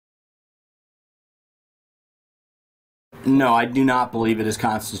No, I do not believe it is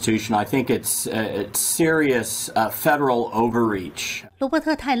constitutional. I think it's serious federal overreach. 罗伯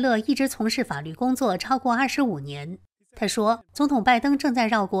特·泰勒一直从事法律工作超过25年。他说，总统拜登正在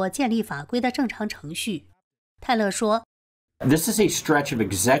绕过建立法规的正常程序。泰勒说 This is a stretch of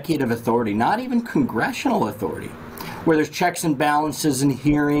executive authority, not even congressional authority, where there's checks and balances and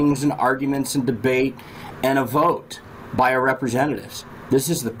hearings and arguments and debate and a vote by our representatives. This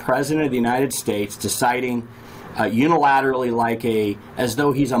is the President of the United States deciding unilaterally as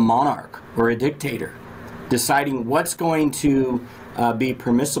though he's a monarch or a dictator, deciding what's going to be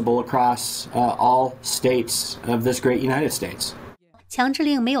permissible across all states of this great United States. 强制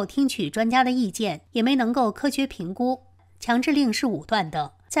令没有听取专家的意见，也没能够科学评估。强制令是武断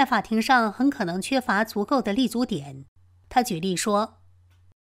的，在法庭上很可能缺乏足够的立足点。他举例说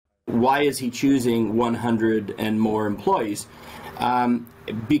Why is he choosing 100 and more employees?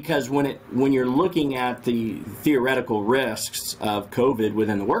 Because when you're looking at the theoretical risks of COVID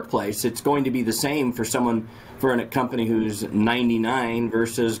within the workplace, it's going to be the same for a company who's 99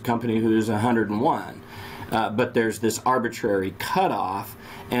 versus a company who's 101. But there's this arbitrary cutoff,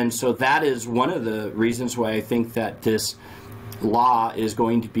 and so that is one of the reasons why I think that this law is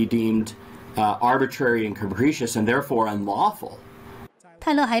going to be deemed arbitrary and capricious and therefore unlawful.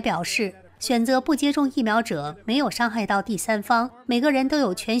 泰勒还表示，选择不接种疫苗者没有伤害到第三方，每个人都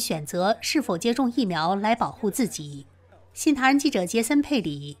有权选择是否接种疫苗来保护自己。新唐人记者杰森·佩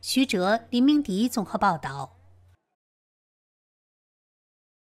里、徐哲、林明迪综合报道。